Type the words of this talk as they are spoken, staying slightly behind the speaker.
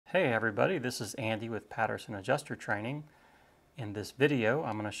Hey everybody, this is Andy with Patterson Adjuster Training. In this video,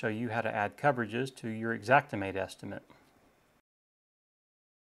 I'm going to show you how to add coverages to your Xactimate estimate.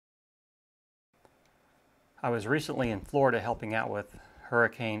 I was recently in Florida helping out with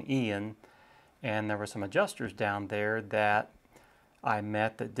Hurricane Ian, and there were some adjusters down there that I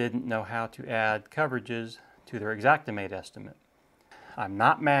met that didn't know how to add coverages to their Xactimate estimate. I'm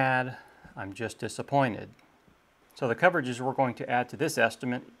not mad, I'm just disappointed. So the coverages we're going to add to this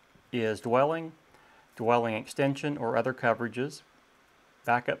estimate is dwelling extension or other coverages,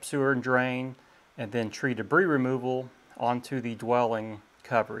 backup sewer and drain, and then tree debris removal onto the dwelling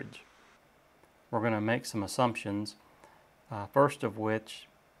coverage. We're going to make some assumptions, first of which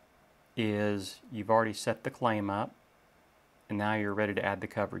is you've already set the claim up and now you're ready to add the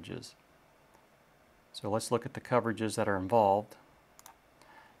coverages. So let's look at the coverages that are involved.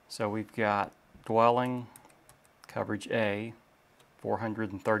 So we've got dwelling coverage A,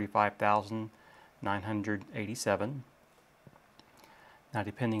 $435,987. Now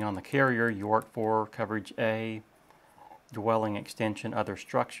depending on the carrier you work for, coverage A, dwelling extension, other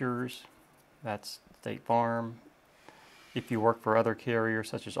structures, that's State Farm. If you work for other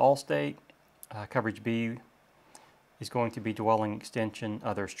carriers such as Allstate, coverage B is going to be dwelling extension,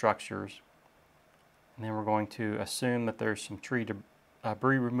 other structures. And then we're going to assume that there's some tree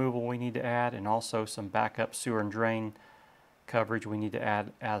debris removal we need to add, and also some backup sewer and drain coverage we need to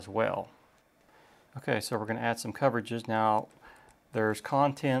add as well. Okay, so we're going to add some coverages. Now there's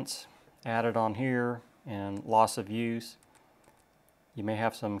contents added on here and loss of use. You may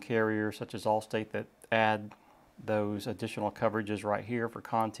have some carriers such as Allstate that add those additional coverages right here for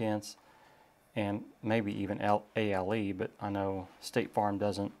contents, and maybe even ALE, but I know State Farm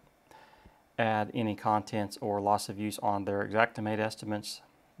doesn't add any contents or loss of use on their Xactimate estimates.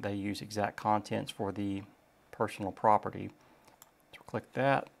 They use exact contents for the personal property. So click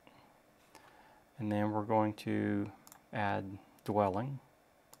that, and then we're going to add dwelling.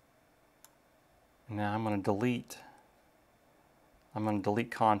 Now I'm going to delete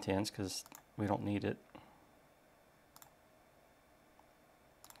contents because we don't need it.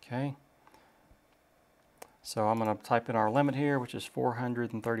 Okay. So I'm going to type in our limit here, which is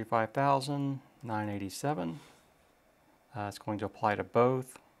 $435,987. It's going to apply to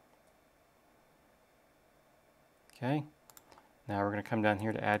both. Okay. Now we're going to come down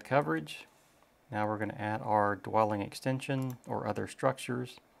here to add coverage. Now we're going to add our dwelling extension or other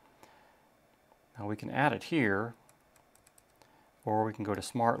structures. Now we can add it here, or we can go to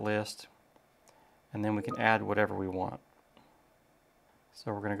Smart List, and then we can add whatever we want.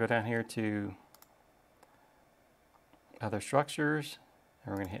 So we're going to go down here to other structures,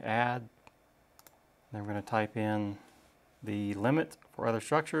 and we're going to hit add. Then we're going to type in the limit for other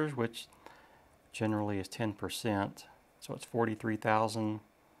structures, which generally is 10%. So it's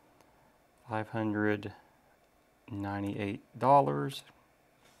 $43,598.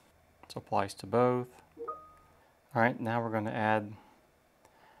 So applies to both. All right, now we're going to add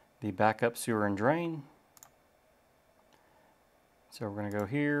the backup sewer and drain. So we're going to go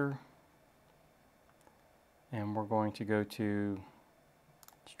here, and we're going to go to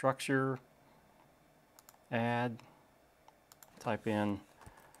structure, add, type in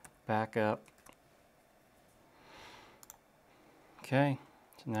backup. Okay,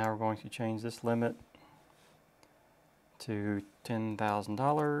 so now we're going to change this limit to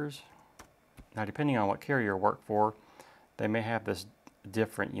 $10,000. Now depending on what carrier you work for, they may have this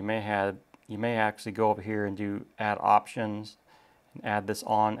different. You may actually go over here and do add options and add this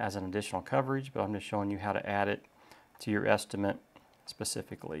on as an additional coverage, but I'm just showing you how to add it to your estimate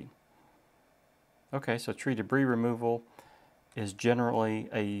specifically. Okay, so tree debris removal is generally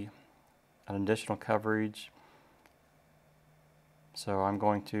an additional coverage. So I'm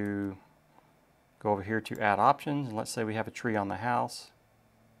going to go over here to add options, and let's say we have a tree on the house.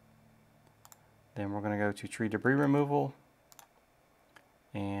 Then we're going to go to tree debris removal,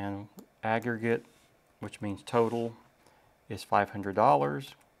 and aggregate, which means total, is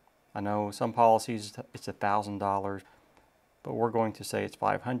 $500. I know some policies it's $1,000, but we're going to say it's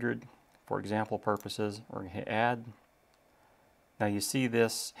 $500 for example purposes. We're going to hit add. Now you see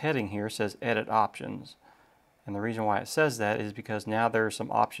this heading here says edit options, and the reason why it says that is because now there are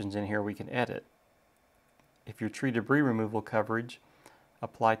some options in here we can edit. If your tree debris removal coverage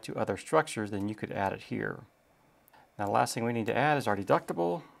applied to other structures, then you could add it here. Now the last thing we need to add is our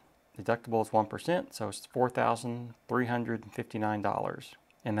deductible. Deductible is 1%, so it's $4,359.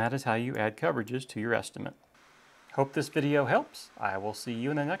 And that is how you add coverages to your estimate. Hope this video helps. I will see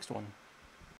you in the next one.